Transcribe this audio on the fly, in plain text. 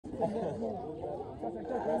In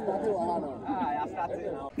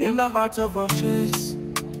the heart of OSHTS,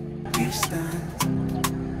 we stand.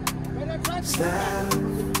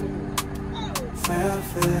 Fair,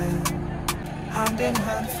 hand in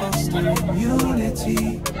hand fostering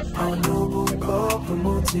unity, our noble cause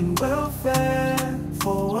promoting welfare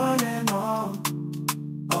for one and all.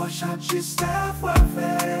 OSHTS staff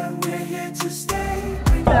welfare, we're here to stay.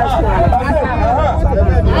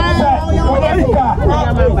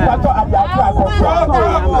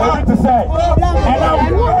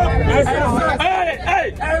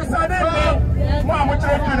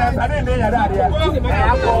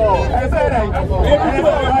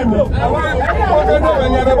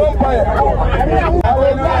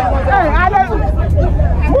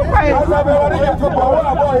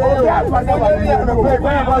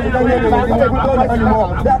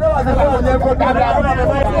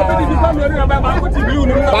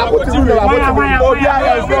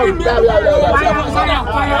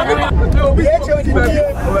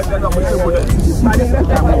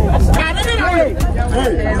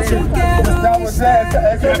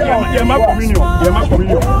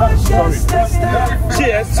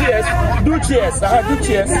 Cheers. Do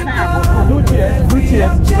cheers.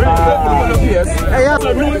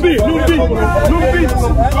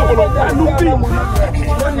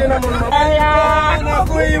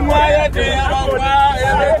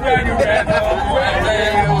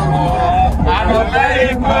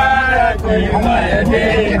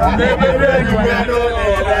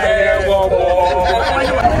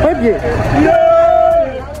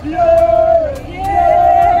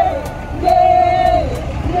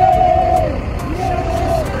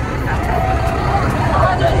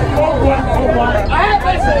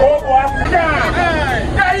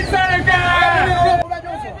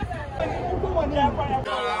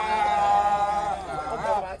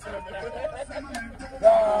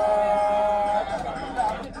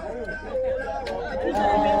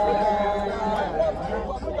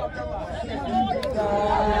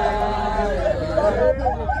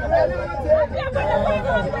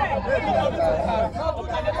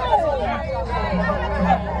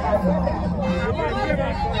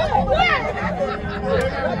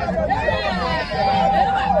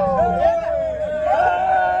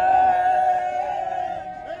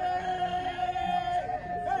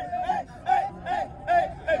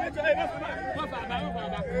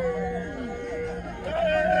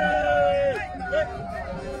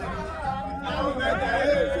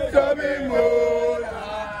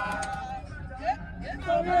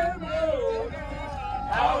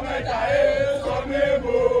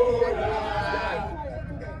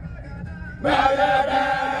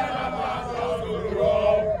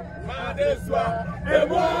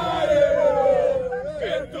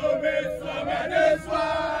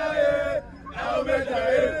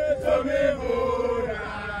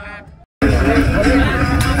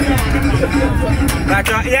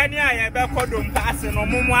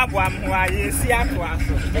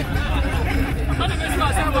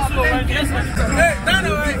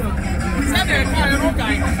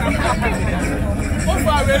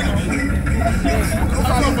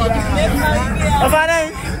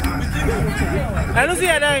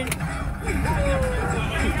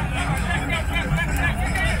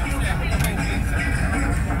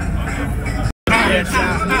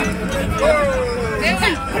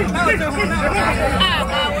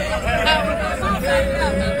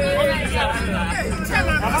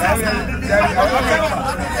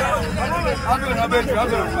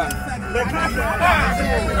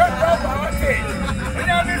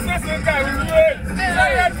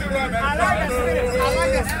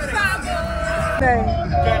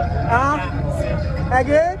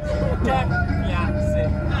 Again?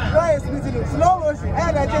 Slow motion.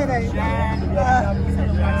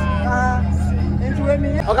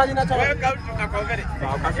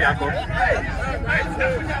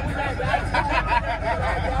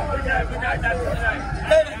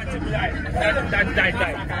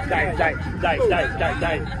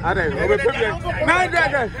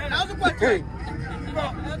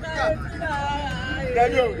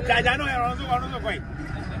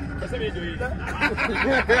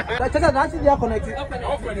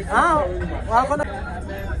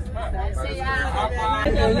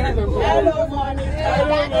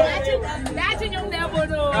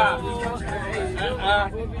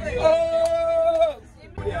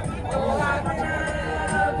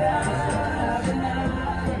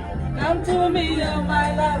 Come to me, oh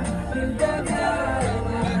my love.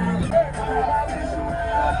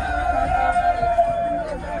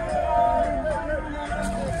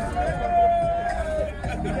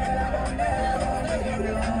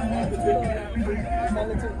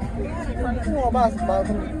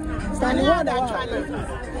 Standing on that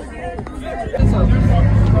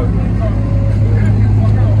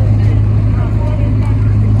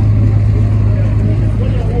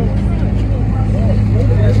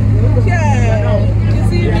yeah, you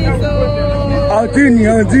see me so. Aldini.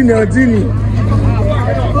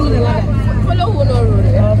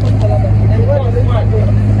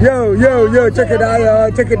 Yo, check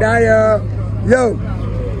it out, yo.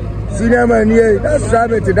 Senior man, yeah, that's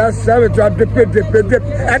savage. Drip. At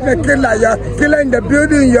the killer, yeah. Killer in the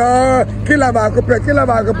building, yeah. Killer back up.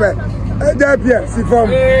 See from.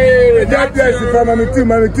 Mami two.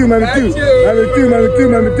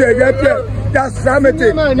 That's savage.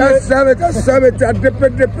 Drip.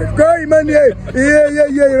 Go, man, yeah.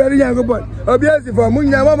 Ready, young boy. Obviously, for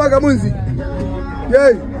Munya, Mama Kamunzi.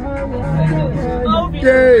 Yeah.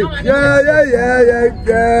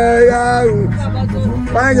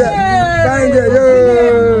 Find it, yo,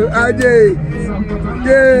 Ajay.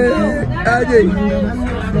 Yeah, Ajay.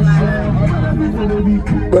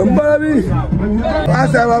 Bambabi. I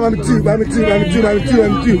said, Mami two.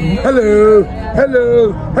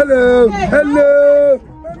 Hello.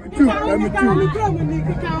 Mami two.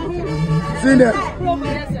 See that?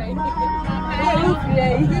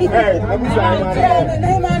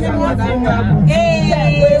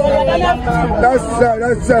 That's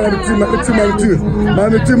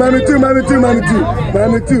Mami two.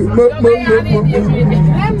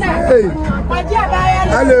 Hey.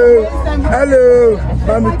 Hello.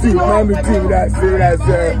 Mami two. That's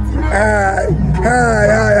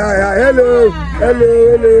hello.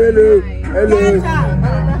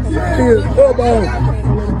 Oh, boy.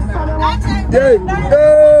 Yeah.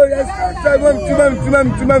 Oh, yes. Mami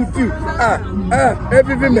two.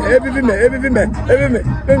 Everything.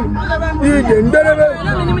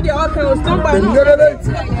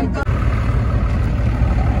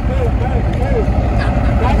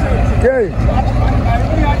 Okay.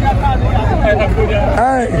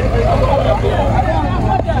 Hi.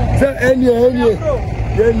 So, any.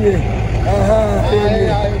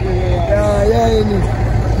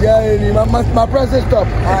 Yeah. My presence stop.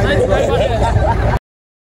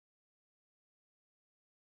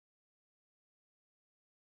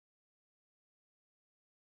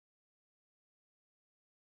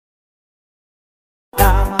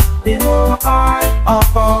 In the heart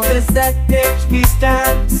of all this that we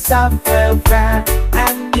stand, self-welfare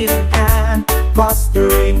and in hand,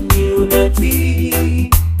 fostering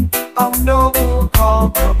unity. A noble call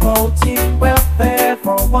promoting welfare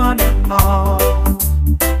for one and all.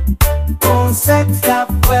 Oh, sex,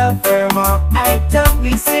 self-welfare, more item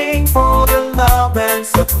we sing for the love and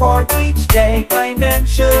support each day.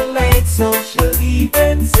 Financial aid, social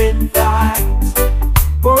events invite.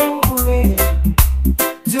 Oh,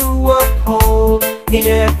 to uphold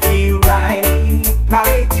every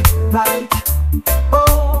right.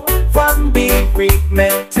 Oh, from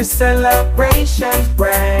bereavement to celebration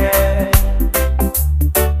spread.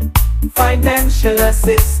 Financial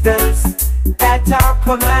assistance at our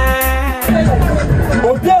command.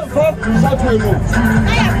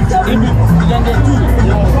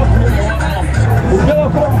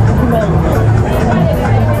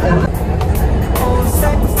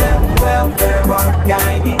 Welfare, our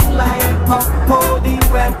guiding light, upholding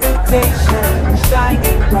reputation,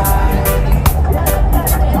 shining bright.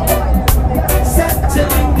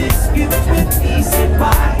 Settling disputes with peace in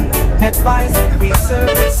mind, advisory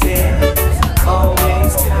services,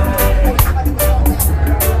 always kind.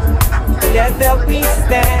 Together we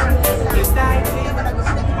stand, united.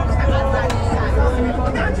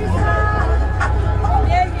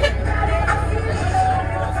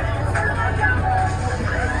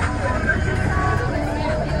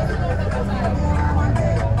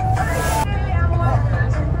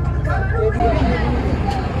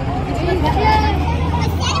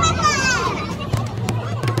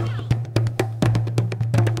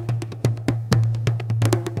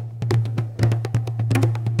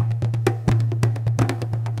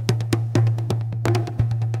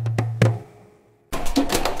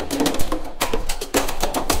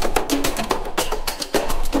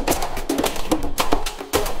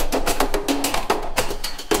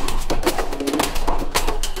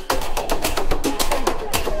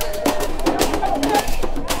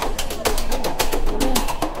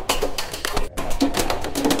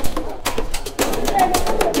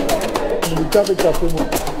 Kakum.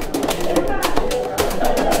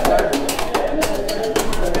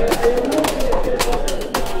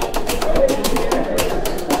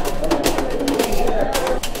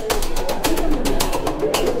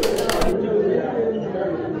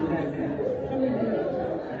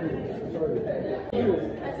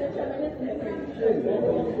 You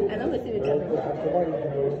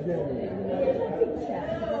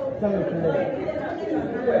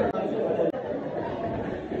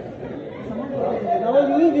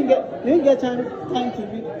didn't get time to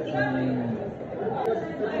read.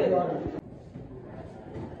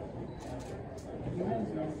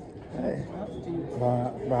 Hey,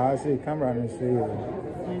 but I see camera and see you.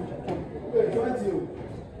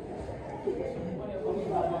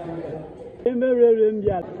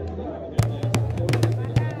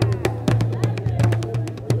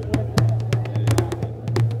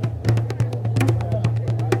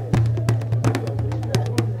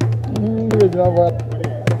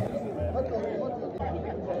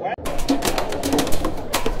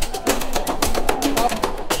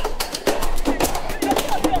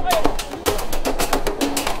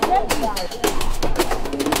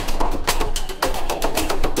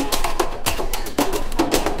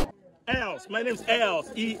 My name's Els.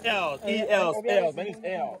 E-L. My name's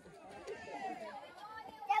Els.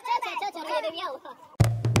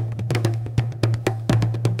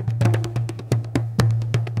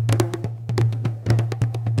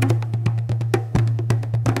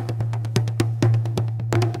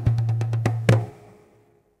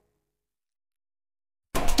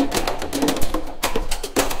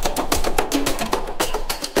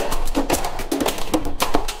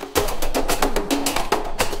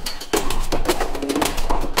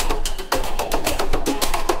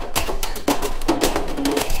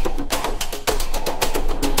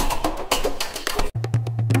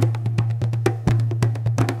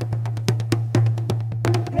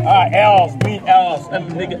 Els, me Els, and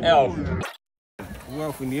the nigga Els.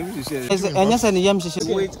 Well, for the MC said, And yes, and the yam she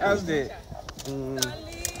wait, as the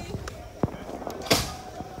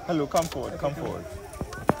hello, come forward.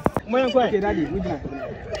 Okay, Daddy, we do.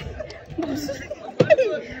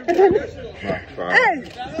 Hey,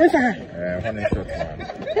 yes, sir.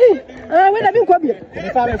 Hey, when I've been quite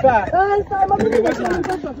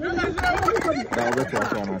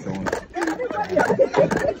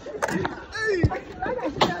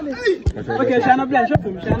okay, Shana Blanche,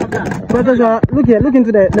 look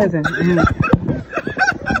into the lesson.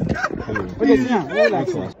 Okay,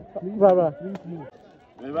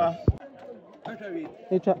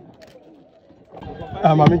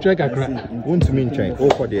 I'm trying to cry. Want to mean train? Oh,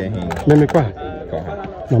 for the Let me cry.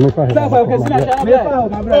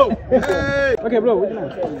 Okay, bro.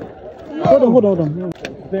 Hold on.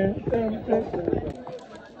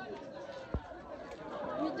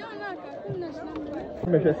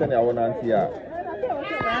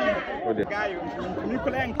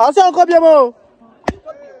 Asa ko biamo.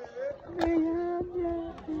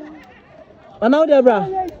 Ana dia bra.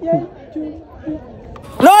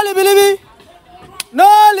 No libi.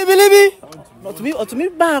 Not to me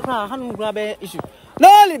back hanu bra be issue. No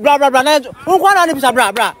bra na. Who kwa na bisa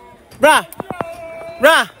bra.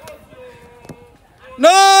 No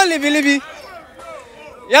libi.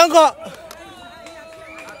 Yanko.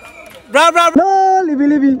 Bra. No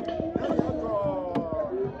libi.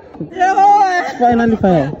 Finally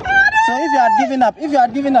fire. So if you are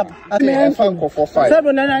giving up, I say a fan for 5.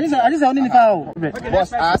 Seven, I just only foul.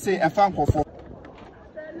 Boss, I say a fan for 4.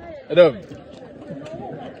 Adam.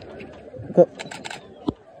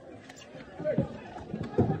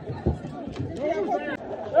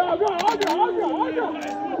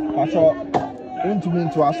 Pacho, want to mean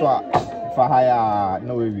to us for higher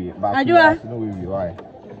no way, but no way, why?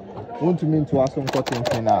 Want to mean to us some cotton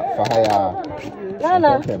for higher.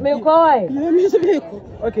 Nana, me go.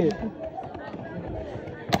 Okay.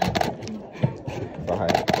 For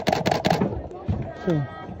higher.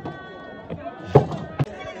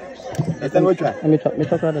 Let me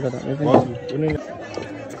talk rather than that.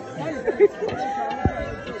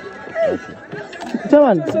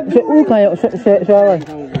 Chairman, who can you show?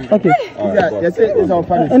 Okay. Yes, it's all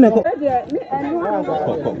funny.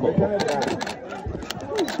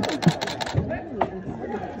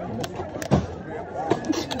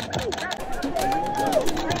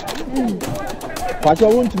 What you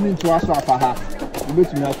want to mean to us for her? You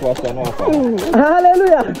bet me to us or not.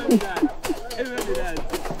 Hallelujah.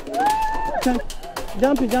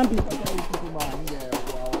 Jumpy.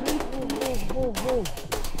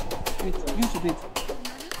 Wait.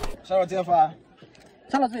 Charlotte,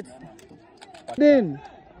 wait. Then.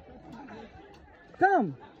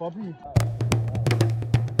 Come. Poppy.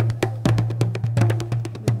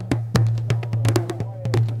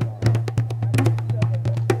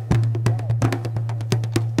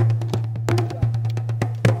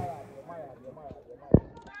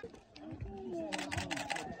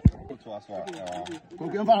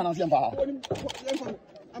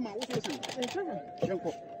 Hold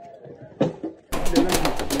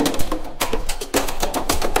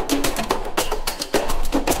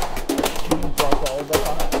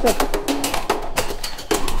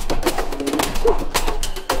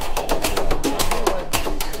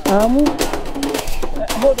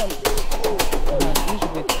on.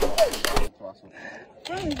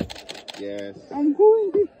 Yes. I'm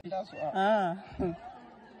going. That's what.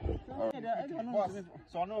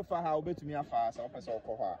 So I know if I have bet me a fast, I'll pass all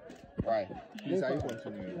cover. Right. Please, are you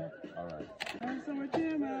continuing? All right.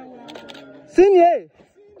 Senior.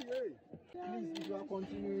 Please, if you are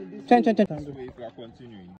continuing this, Ten. if you are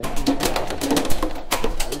continuing.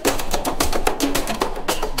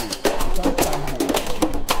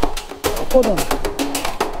 Hold on.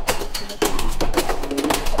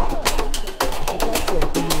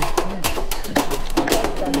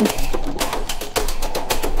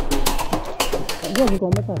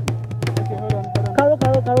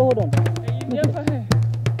 Okay, hold on.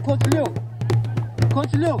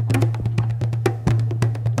 Coach Leo.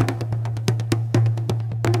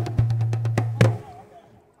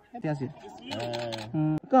 Yes.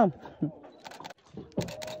 Come.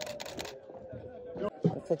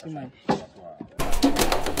 Fucking man.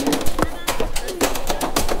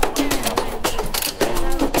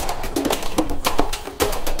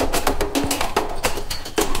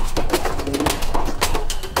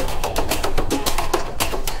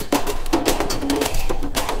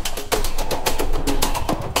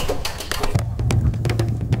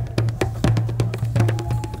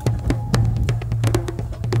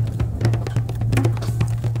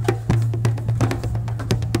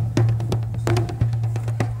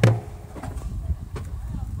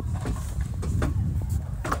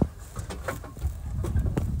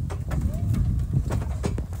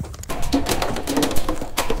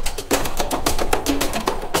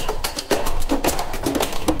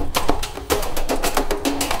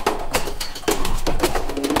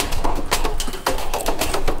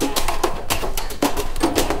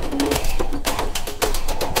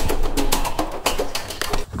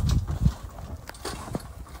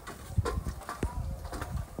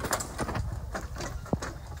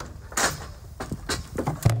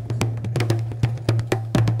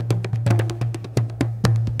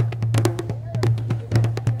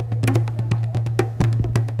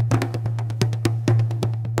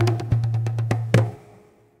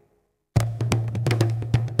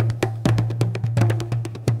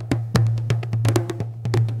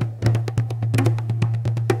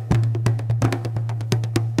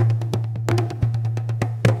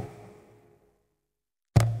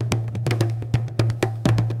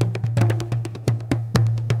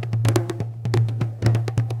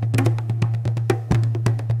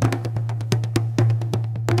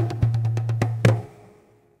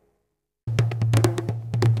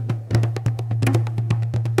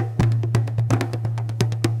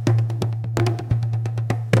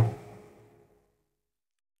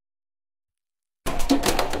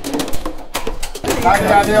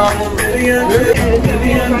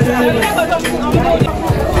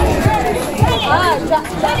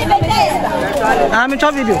 I'm in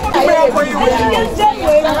top video.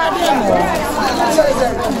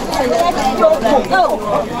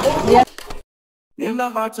 In the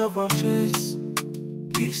heart of OSHTS,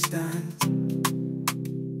 we stand.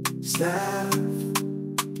 Staff,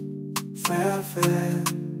 fair,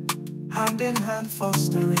 hand in hand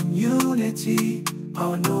fostering unity.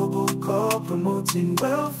 Our noble cause promoting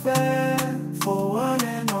welfare for one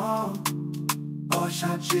and all.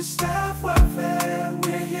 OSHTS staff welfare,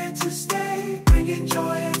 we're here to stay, bringing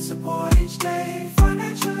joy and support each day.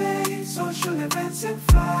 Financial aid, social events in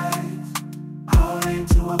flight, our aim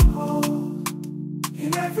to uphold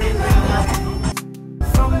in every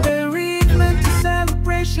life. From bereavement to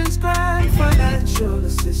celebrations, grand financial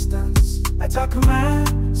assistance at our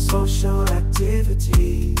command, social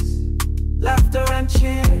activities. Laughter and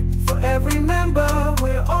cheer for every member,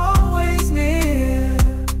 we're always near.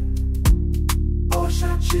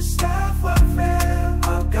 OSHTS staff welfare,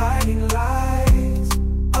 our guiding light,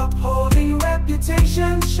 upholding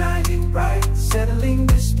reputation, shining bright, settling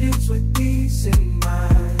disputes with peace in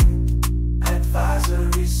mind.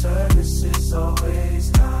 Advisory services always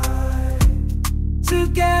kind.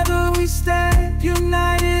 Together we stand,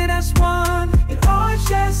 united as one, in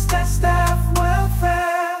OSHTS staff welfare.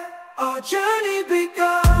 Our journey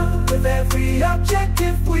begun with every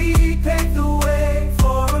objective we pave the way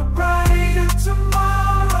for a brighter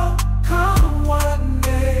tomorrow. Come one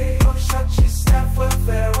day, OSHTS staff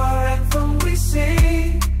welfare, our anthem we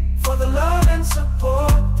sing, for the love and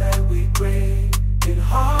support that we bring. In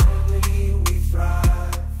harmony we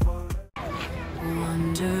thrive.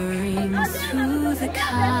 Wandering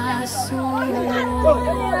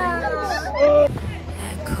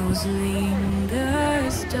Echoes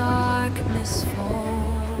lingers, darkness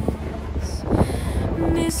falls,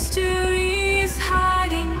 mysteries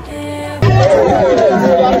hiding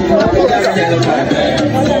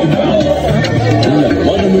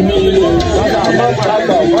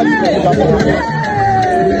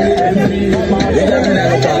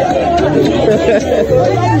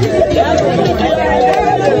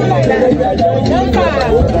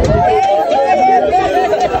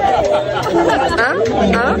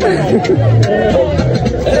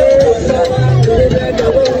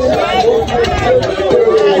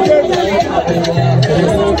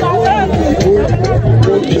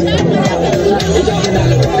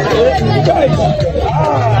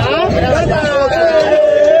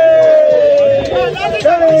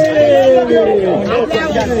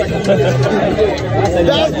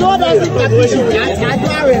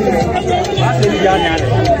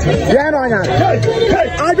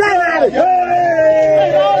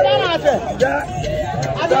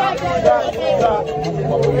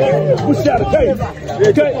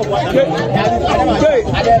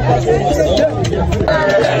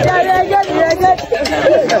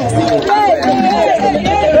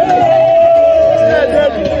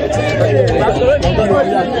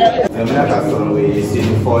Elmina Castle we see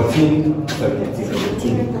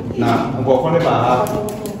 1417. Now, I'm going to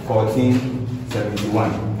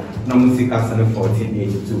 1471. No music Castle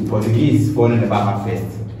 1482. Portuguese born in the Baha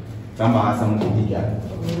first. Some are some of the bigger.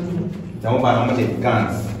 Some are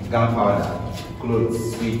guns, gunpowder,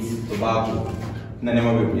 clothes, sweets, tobacco. None of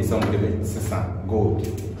them will some of the gold,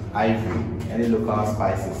 ivory, any local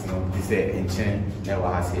spices. No, this is ancient. Never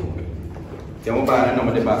has it. Jamoba no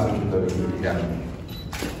mo de ba so to be dia.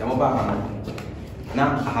 Jamoba na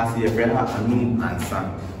ahasi e frɛ ha anum ansa.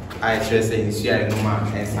 Ai kyerɛ sɛ nsia enuma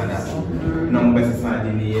ensa na. Na mo bɛ sesa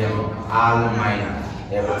de ni Elmina.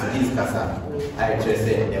 E Portuguese kasa. Ai kyerɛ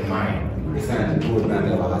sɛ e mine. Esa na gold na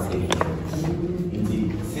de ahasi. In the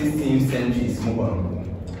 16th century mo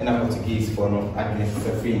na Portuguese for no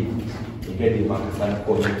administer free. E get the bank san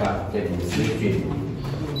Portugal get the slave trade.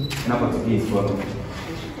 Na Portuguese for no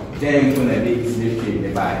then when I did slave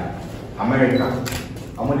trade by America,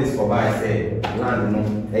 I'm on this for by say land no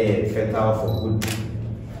fertile for good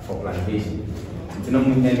for plantation. It's not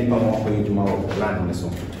any power for you to land in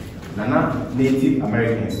so. Nana Native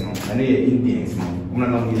Americans no, and they Indians no, we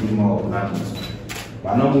not give more land.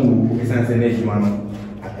 But no who is an energy man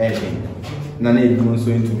at anything. Nana is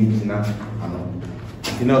so into meeting now.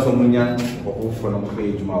 You know some munya or for no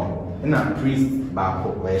page more. And a priest back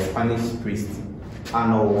or a Spanish priest.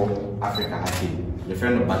 Ano Africa ati the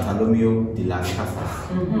friend of Bartolomeo de las Casas.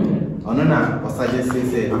 Ono na osaje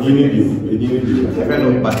say the friend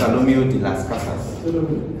of Bartolomeo de las Casas.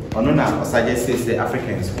 Ono na osaje say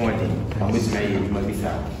Africans only and which may you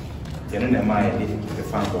mabisa. Teno na mai the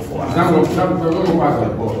fan for so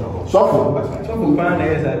ban na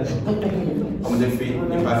yes on the free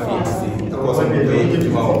in Paris because I'm going to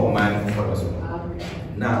man for us.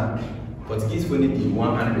 Now Portuguese for the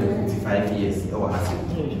 155 years or as in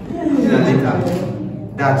later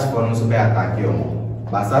Dutch for no be attack you.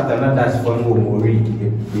 But Satan Dutch for no worry.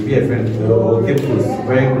 Be a friend kept close,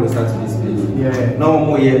 very close to this place. Yeah. No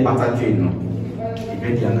more year pattern no.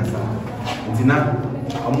 Very understand. It's not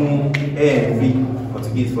every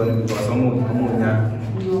Portuguese for them because some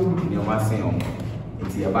you must say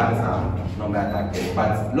it's a bad no attack.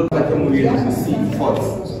 But look at the movie to see forts.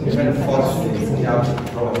 Different forts they have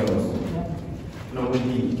problems.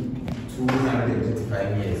 Normally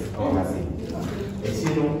 255 years or as it. It's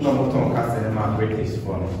no British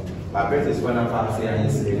one. But British one of us here in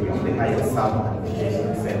slavery, the highest South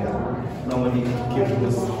Education Center. Normally keep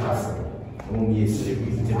those as only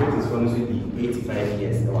slavery. The British one will be 85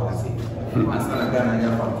 years or as it. As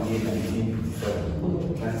Ghana from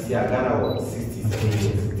 1957. That's Ghana was 67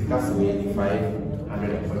 years. The castle was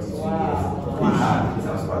 542 years.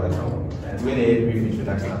 Sounds quite a lot. And when they brief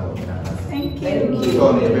introduction about Ghana. Thank you.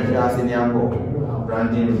 So, the British in Yambo,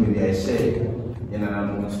 branding with their share in an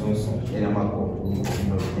announcement in a Mako,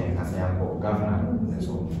 as Yambo, governor, and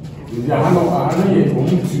so. If you have no idea,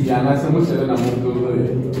 you are not so much of a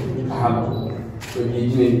so,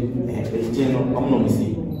 the general omnomacy.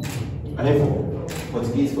 I have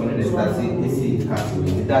Portuguese for the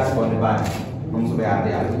castle, that's for the band.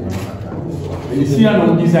 You see, I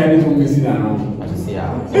don't decide to miss it.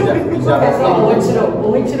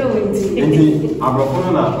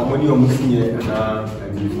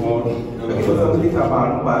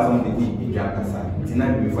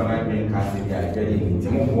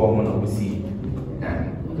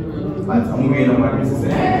 But I'm going to my business.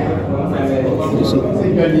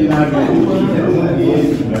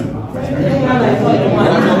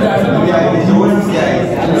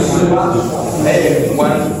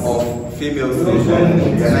 One of female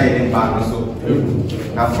station, United Bank. So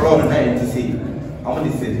now, floor 90. I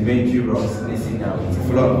want to say the venture rocks. Listen now,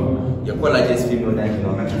 floor. Your college's female dining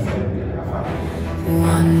on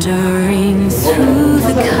wandering through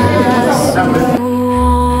the castle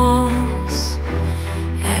walls,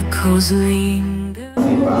 echoes linger.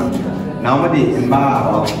 Nowadays,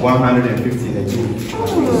 about 150 in the two.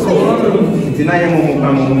 Tonight, I'm going to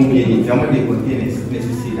containers. Let's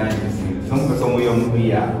see that. Some for some young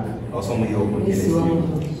here or some young containers.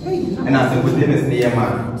 And as a containers near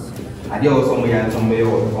man, I did also some way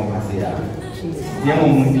or compassia.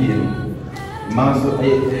 Young here. Months of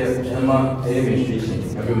administration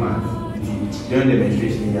every month. During the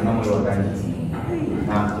administration, you're not more organized.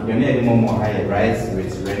 Now, you're needing more higher rice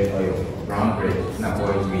with red oil, brown bread, and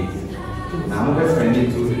oil meat. Now, I'm going to spend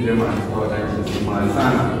 2-3 months for that.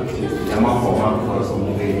 Mansana, you're more for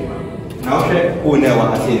some way. Now, who never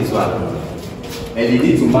has seen so. And you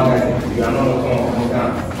need to magazine. You are not more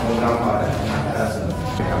grandfather.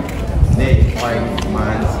 Nay, white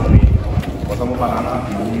man's me. For some of our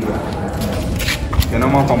the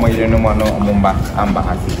normal for my no Mumba, Amba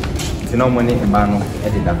Hasi. The normal Bano,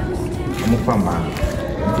 editor. Mufamba.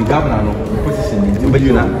 The governor position in the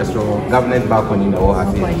government balcony in the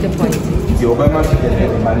Ohasi. The Obama to get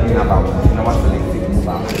money about no selecting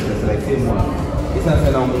Muba. The selecting one. It's not a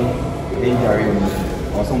normal injury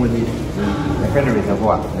or somebody the federal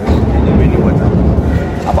reservoir. The rainy water.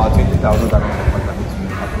 About 20,000 gallons of water between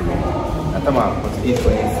Atama was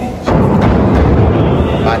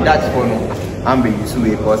 8.8. But that's for no. I'm being used to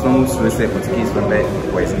it because no one will say for the case from there.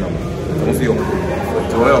 Why is no? Also, your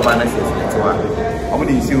banner says it's one. I'm going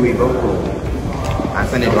to use you a go and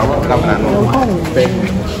send it to our governor.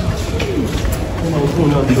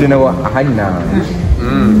 You know what? I had now.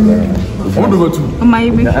 What do you go to? My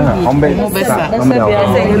baby. I'm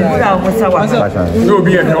you'll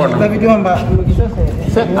be a donor.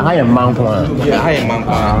 I am Mount. I am Mount.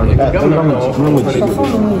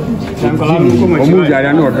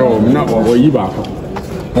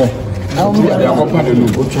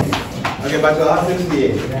 Okay, but you'll have to see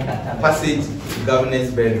passage to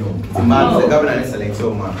governor's bedroom. The man, the governor is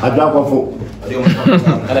selected man. I don't go for. The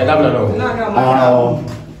governor.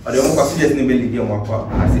 Or the only passengers in the building.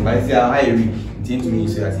 I see, but I say I read. To me,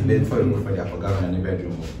 so I see bed for you for the governor in the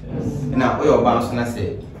bedroom. And now, all your bounce, and I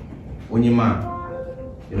say, when you man,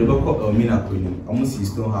 the local Elmina Queen, almost see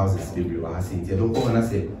stone houses, baby. I say, the local, and I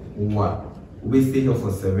say, what? We stay here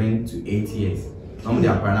for 7 to 8 years. Normally,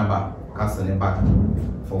 I plan about castle and back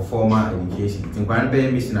for formal education. Think one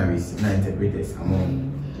bear missionaries, not interpreters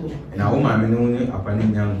among. And our woman, only a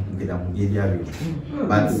planning young,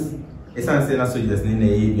 but it's not saying so just in the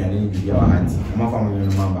area and in your auntie. My family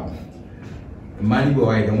remember. Money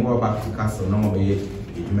boy, the move back to castle, no more be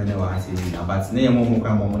but name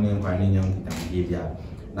more money and finding young behavior.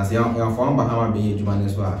 Now, say, your form behind me, Juman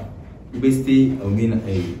as well. You basically Elmina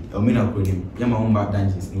could him, Yamma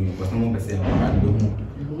dungeons, because no one percent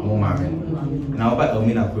more married. Now, about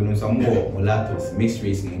Elmina could some more mulattoes, mixed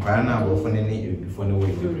race, and Parana or funny before the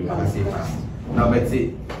way to say fast. Now,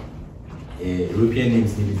 Betsy. European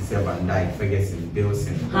names need to serve and die, Ferguson,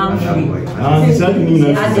 Bilson, now,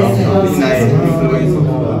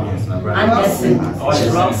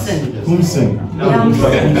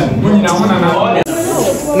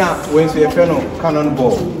 when we have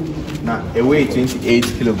cannonball, now away 28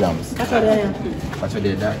 kilograms. What's that?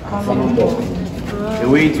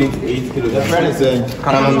 Away 28 kilograms.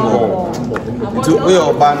 Cannonball. To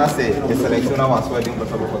your banner say the selection was wedding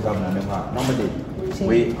for governor. Normally.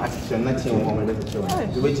 We actually not changing woman the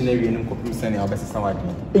which never in copy sending our best somewhat.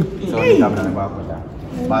 So we have done about that.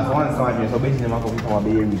 But one someone is obeying them for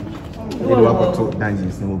baby. They work to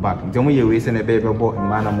dungeons no back. Don't we waste in a baby boy and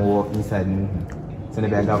man more inside me. Send a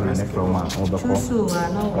bag governor from man or before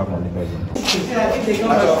governor the bedroom.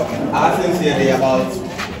 I think there about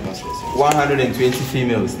 120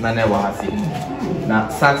 females. None never has seen. Now,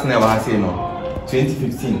 Saks never has seen.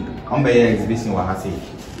 2015, I'm by exhibition was has seen.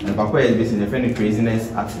 And Papa is based in the friendly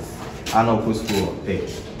craziness artist. I know post school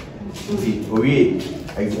page. See, we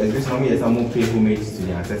exhibition is some more pay homage to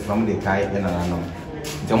the ancestors from the Kai and Anano.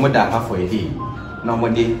 It's a more than half for a day. No more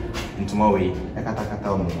day and tomorrow.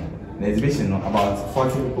 The exhibition about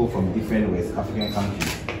 40 people from different West African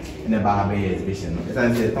countries in the Bahabe exhibition. It's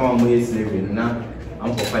a time of slavery. Now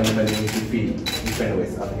I'm for finding different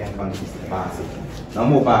West African countries in the Bahabe. Now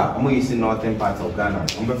I'm using northern parts of Ghana.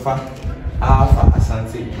 Alpha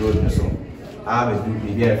Asante Road so I have a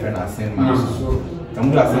baby a friend as Saint Man.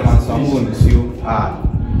 I'm going to say man, so I'm going to see you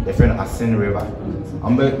a friend as Saint River.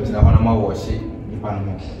 I'm going to one of my worship.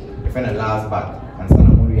 A friend last back and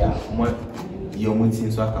Santa Maria, what your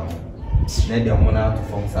mountain so come. Then they want to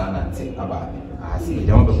form Sana and say about it. I see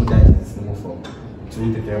they want to put that in the form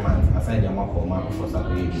 2 to 3 months. I signed your mark for Mark for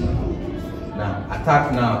Saturday. Now,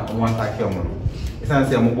 attack now, one attack your money. It's not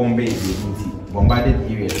say I'm Bombay, bombarded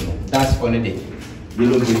areas. That's funny day.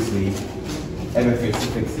 Yellow bricks, MFA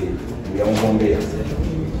fix it. We are Bombay.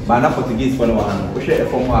 But not Portuguese for no one. We share a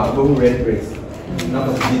form of red bricks. Not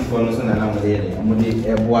Portuguese for no son and I'm there. I'm going to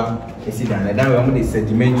airboa, a sedan. And then we're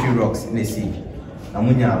sedimentary rocks in the sea.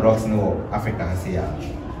 Ammonia rocks no African sea.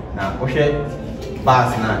 Now, we share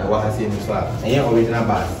bars now, what I say in the swap. And your original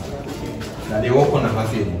bars. Now, they walk on a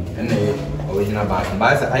passage and the original bars.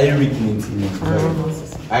 Bars are highly weakening.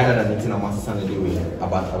 I don't know anything about Sunday way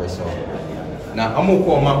about our show. Now, I'm going to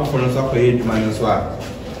call my phone so I can hear my swap.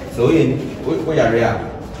 So, we are real.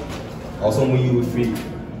 Also, when you free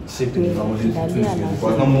shipping from the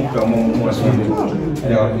because no more shipping.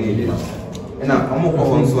 And now, I'm going to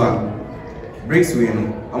call swap. Breaks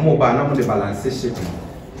win, I'm going to balance shipping.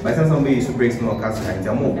 By the time somebody used to break no cast, I'm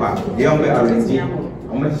going to they are arranging.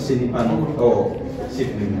 I'm going to ship or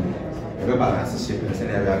shipping. Every balance shipping, and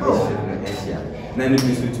every shipping Asia. None of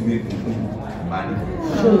this to be money.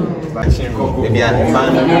 Maybe I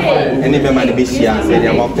found any man be here and said,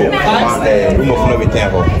 I'm up for room of no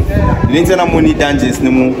return. The internal money dungeons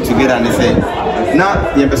no more together and they say,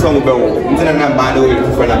 now the person will go into the band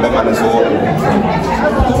for the man. So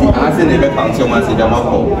I said, never found so much in the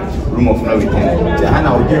room of no return. And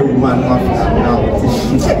I'll get woman now.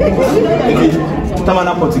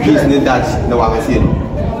 Tamana Portuguese need that no one has seen.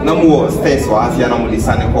 No more states or Asia, no more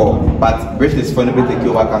Sunny Hall, but British for the take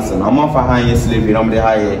over castle. I'm off for higher slavery, no more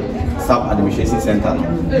higher sub administration center.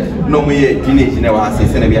 No more teenage never has a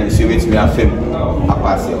Senegal and she waits me a film. A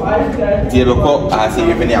pass you. The local, I see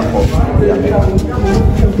even a call.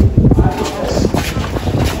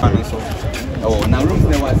 Oh, now rooms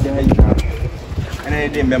never see how you have. And I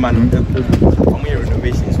didn't remember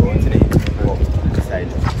renovations for today.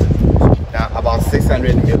 Now, about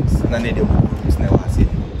 600 meals, none of them rooms never see.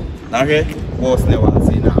 Now here, what's never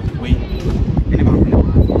say now? Wait, a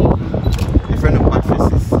friend of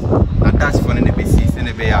mattresses, and that's for the basis in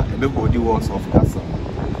the bay, the body walks of castle.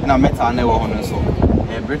 And I met her never on so.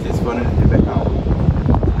 A British for the back out.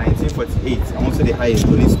 1948, I'm also the highest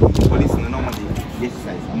police school. Police in the normal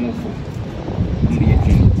exercise, I'm more for.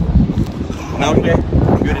 Now here,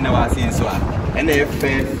 you never seen so. And the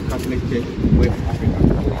first Catholic Church with Africa.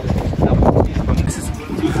 Now, this is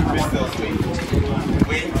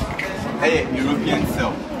a European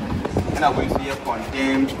cell, and I'm going to be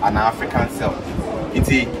condemned an African cell.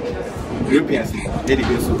 It's a Europeans, they go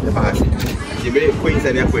to the bars. They very quick and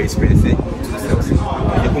they're quite expensive to the cells. You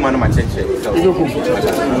come on my church.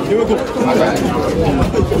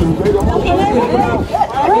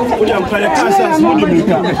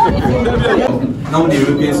 Now the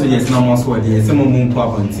European soldiers no more sword. There's some more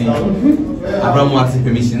power and thing. Abraham wants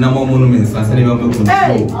permission. No more monuments. And they will control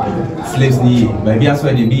slaves. Maybe that's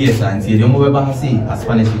why the BS and say they don't ever see as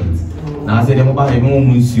punishment. Now I say they don't ever more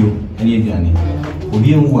monsieur any journey.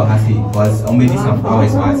 Obi who has it was only some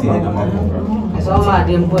hours was here in the market.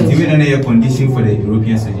 Even a condition for the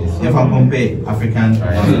European soldiers. If I compare African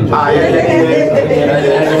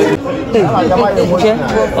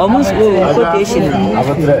almost go quotation.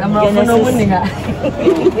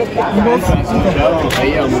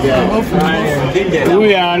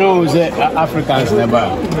 We are no Africans never.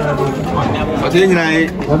 But then I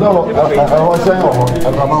was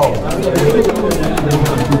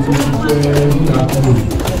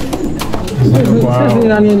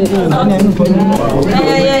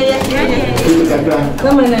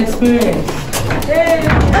Come and experience.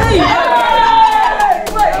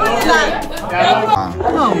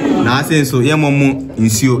 Now I say so, yeah, Momo,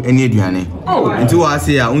 insure any diane. Until I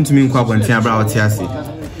say I want to mean Quabantina about Tiasi.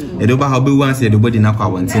 A doba how be once the body na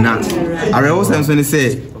Quabantina. I also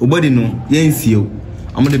say, Obody no, yes, you.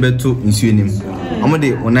 I'm the bed to insure him. I'm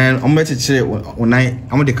the chair when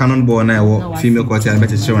I'm the cannonball now, female quarter and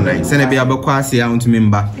better show night. Send a be about Quasi, I want to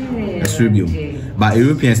remember a tribute. But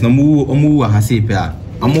Europeans no more has a pair.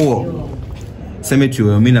 I'm more. Cemetery,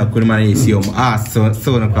 Elmina could manage so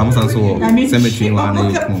the Crams and so cemetery one.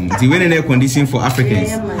 The winning air condition for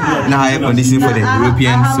Africans, now air condition for the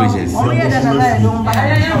European soldiers.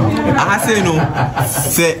 I say no,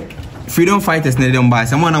 say freedom fighters ne dem ba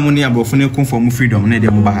someone amoni abrofo ne kun for freedom ne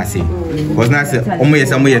dem ba ha say because na say omo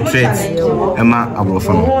yes am threat ema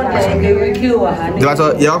abrofo no that's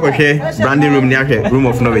all you go share branding room near here room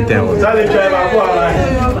of no return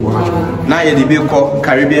now you dey call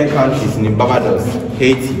Caribbean countries in Barbados,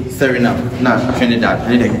 Haiti, Suriname, na Trinidad,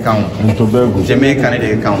 and they count Tobago, Jamaica, and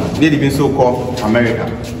they count. They even so called America.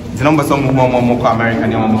 The number some more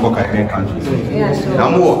American and more Caribbean countries. Now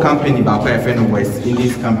more company by a friend of West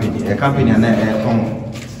Indies company, a company and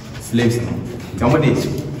slaves. Nowadays,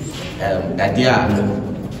 idea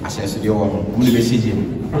I shall say you will be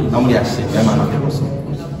seeing. Nobody has said them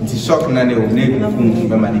and it's shocking that they will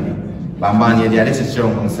never money. Bambani, the other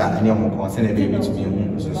strong on Sat and your concern a baby to be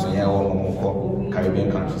so yeah, or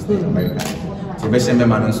Caribbean countries, America. So, best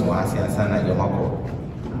member so I say, and son, your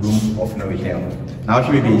room of no return. Now,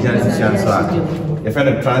 she will be the friend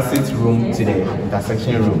of transit room to the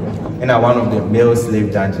intersection room, and one of the male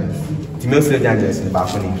slave dungeons. The male slave dungeons in the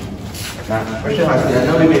balcony. Now, question has the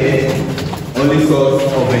only source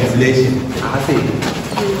of ventilation. I say,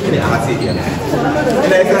 and I say, and I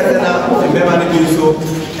said, remember to do so,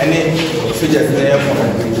 and then suggest there for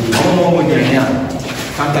when you're here.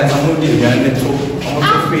 Sometimes I'm going to be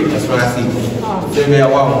almost afraid as well as see. So, we are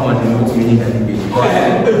one to me that be.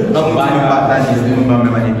 Not bad, that is the number of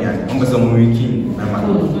money. Almost a wiki.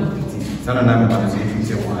 Some of them are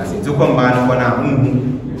future for us. To combine one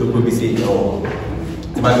to be say, oh,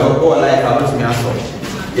 but all like I was me also.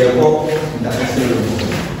 Yeah, walk that's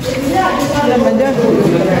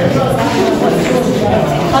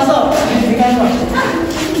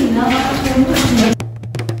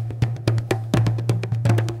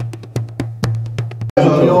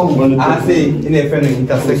I say in a friend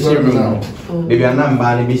intersection room. Baby, I'm not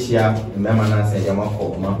bad. Be share. Remember, I say I'm a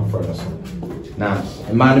call. I'm for us. Now,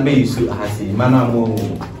 a man be used to say, man, I'm more.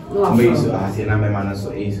 Be used to say, I'm a man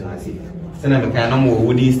so easy. I say, send them a kind of more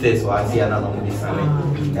woody stairs. So I see another woody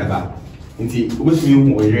salad. Ever. Inti, which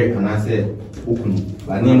you were and I said, Okun,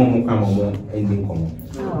 but name of Mukamo ending common.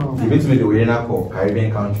 Even to me, the way for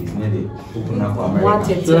Caribbean countries, nearly Okun for America.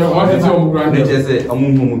 What is your grand? They just say, no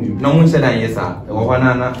one said, yes, sir. The one I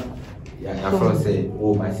first say,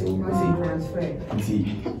 oh, my say,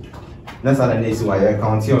 that's how they say, why I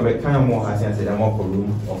count you, but kind of more as I said, I'm up for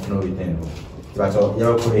room of no return. But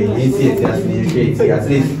you're okay, at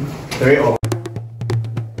least 3 of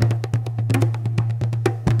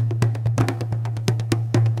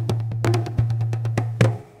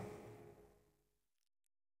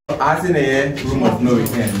as in a room of no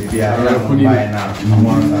return, maybe I am by now.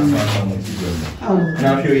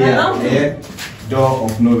 Now, here, door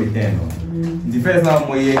of no return. The first time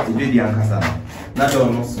we hear the lady and Casa, not door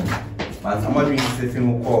no soon. But I'm not doing the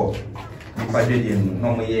film call. If I did,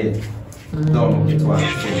 no more yet. Don't get one. So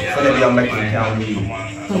that we are making down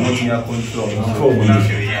control.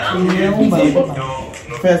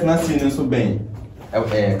 First, nothing so bang.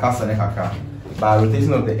 Casa and Kaka. By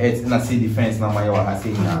rotation of the earth, and I see defense now. My I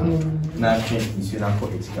say now change is not for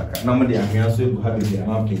it. Normally, I'm also happy to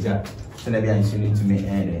have pleasure. So maybe I'm tuning to me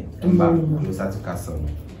and back closer to castle.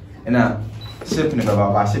 And now, shipping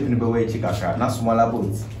about shipping the way Chicago, not smaller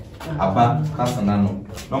boats. About castle, no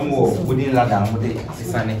more wooden ladder, with the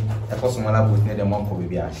sunny, a smaller boat near the monk will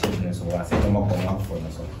be a shipping, so I say no more come out for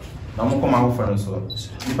us. No more come out for us, so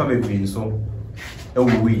if I be so,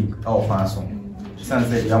 we our person.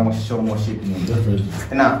 Sunset, you must show more shipping.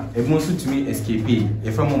 And now, if most to me escape,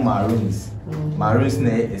 if I'm maroons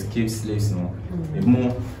escape slaves, no. If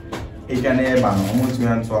more, if you're never, almost me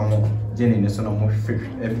and to Jenny, the son of more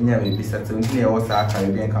every year will be settled in the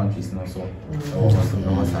Caribbean countries, no so.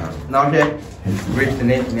 Now, here, great the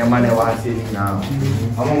name, your money was saying now.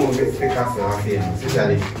 I'm going to get castle here,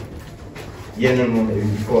 especially. Yeah, no,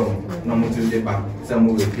 before, no more to the back, some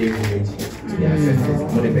will pay for it to the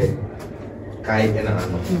ancestors, motivate. Kai and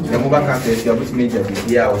Anno. The mobile country is the major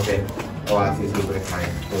idea of it, or as is over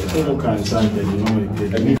time.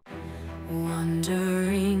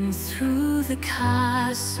 Wandering through the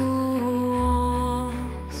castle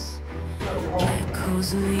walls,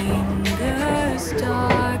 echoes lingers,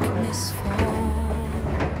 darkness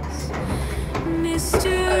falls,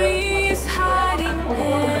 mysteries hiding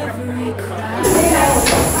every crack.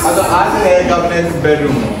 As a government's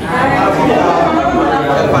bedroom.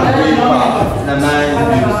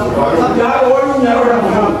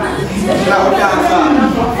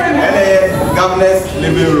 Governor's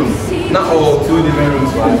living room. Not all 2 living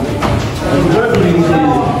rooms.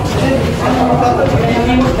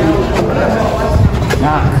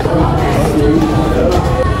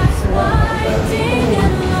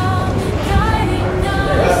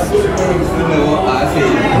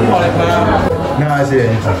 Now I say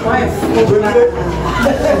I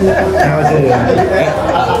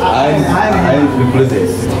the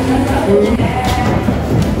process.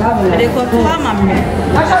 They go to Mama.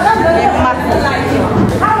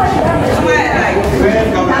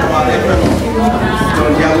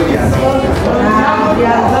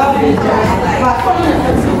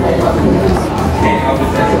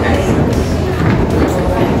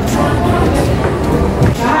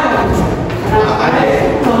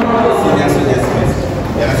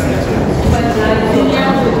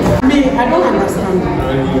 I don't understand.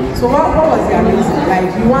 So what was their reason?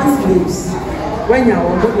 Like you want slaves when you are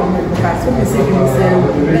on board of the so we say you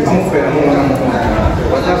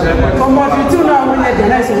come on, you do not want the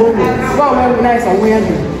nice woman. What when nice and weird.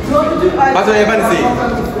 That's what you're going to say.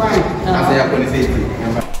 That's what you're going to say.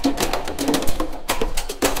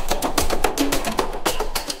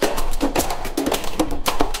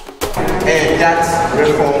 That's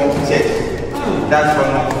Reform Church. That's from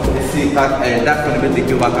the city. That's from the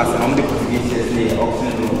basic workers. I'm the Portuguese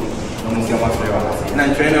auction.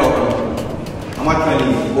 I'm trainer. I'm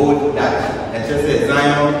actually old that. And just say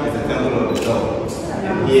Zion is the temple of the Lord.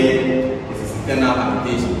 Here is his eternal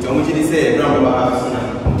habitation. So I'm going to say, Grandma,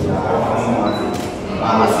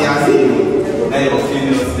 I see you. Now you're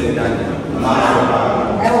female still down.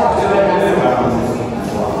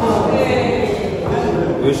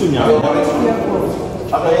 We should know.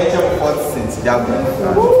 I'm going to have 4 cents.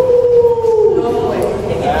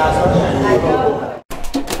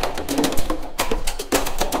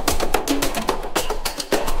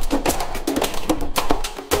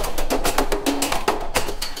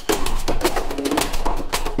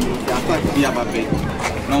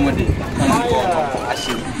 Normally,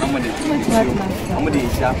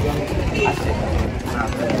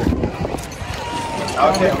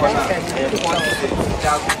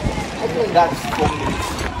 that's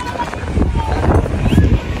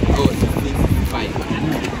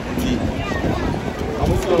I'm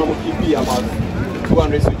also going to keep about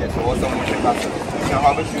 200 soldiers or someone in class. Now,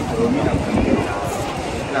 have a shoot for Romina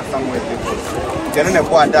somewhere different. Then, I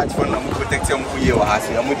bought that for them protection for you. I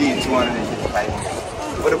say, I'm going to 255.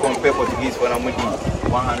 What do you compare Portuguese for I'm going to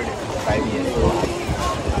 105 years?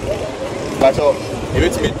 But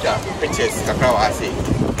if you make pictures, I say.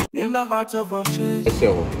 In the heart of OSHTS.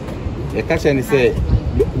 So, the question say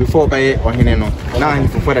before by or Hineno, now I'm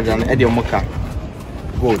for further than Eddie Moka.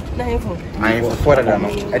 Good. I am for further than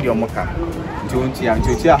Eddie Moka.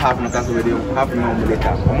 To half meters already, half no later.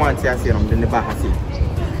 I want to say I'm the Bahasi.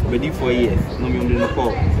 But 4 years, no me on the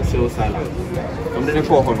call, the sales salad. I'm the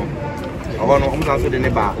 4 honor. I want to answer the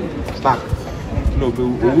neighbor back. No, we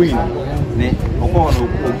win. Or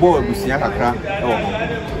boy, we see a crack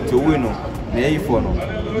to win. May you follow.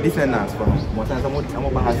 Defendants for more times I'm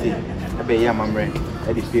Bahasi. I be a mamre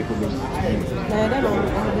at the people.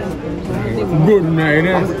 Good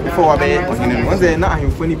night. Before I be was there not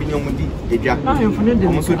him funny being on the jack.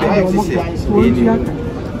 Almost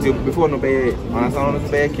before no bay on a sound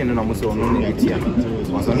of back and almost on only the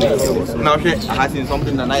now I had seen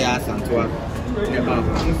something that I asked and to her.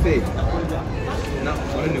 Say now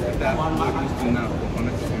only with that now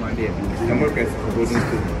on my day. The more press for going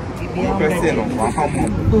to. Person of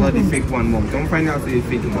home, not the fake one mom. Don't find out the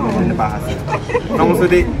fake mom in the bar. No, so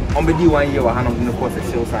they on the D1 year or hand of the course of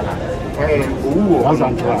sales salad.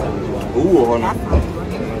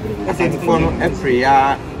 I said, for every year,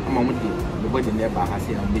 a moment, the body never has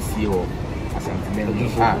seen on this year as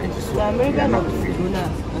something. Ah, not free.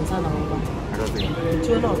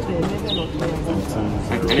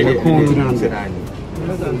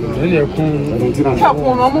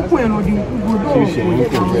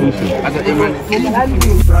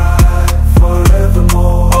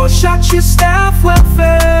 Forevermore. Oh, shut your staff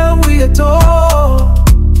welfare, we adore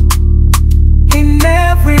in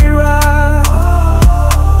every ride.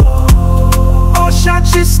 Oh,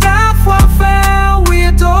 shut your staff welfare, we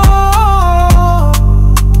adore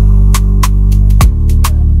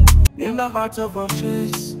in the heart of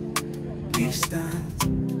OSHTS. We stand.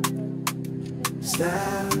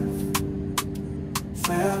 Staff,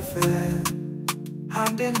 welfare,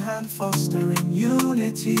 hand in hand fostering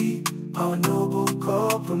unity, our noble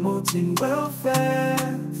cause promoting welfare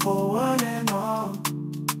for one and all.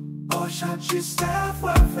 OSHTS staff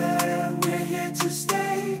welfare, we're here to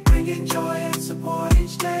stay, bringing joy and support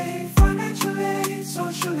each day. Financial aid,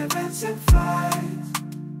 social events and flights,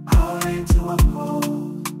 our aim to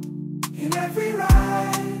uphold in every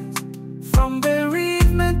ride. From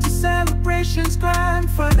bereavement to celebrations, grand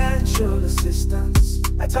financial assistance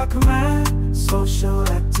at our command, social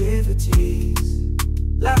activities,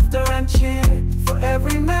 laughter and cheer for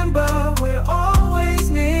every member, we're always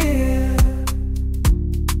near.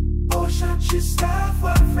 OSHTS staff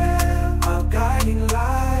welfare, our guiding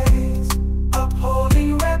lights,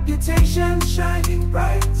 upholding reputation, shining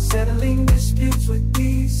bright, settling disputes with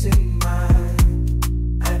peace in mind.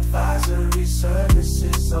 Advisory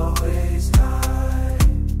services always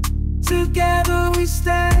kind. Together we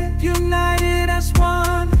stand, united as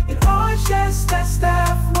one, in OSHTS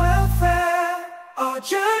staff welfare. Our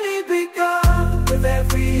journey begun, with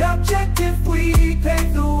every objective we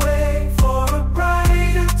pave the way for a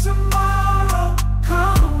brighter tomorrow.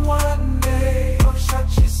 Come one day,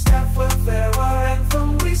 OSHTS staff welfare, our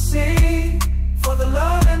anthem we sing, for the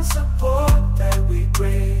love and support that we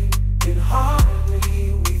bring. In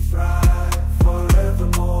harmony we thrive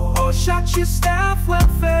forevermore. OSHTS staff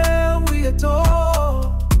welfare we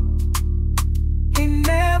adore, in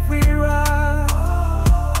every ride.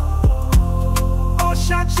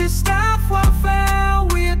 OSHTS staff welfare.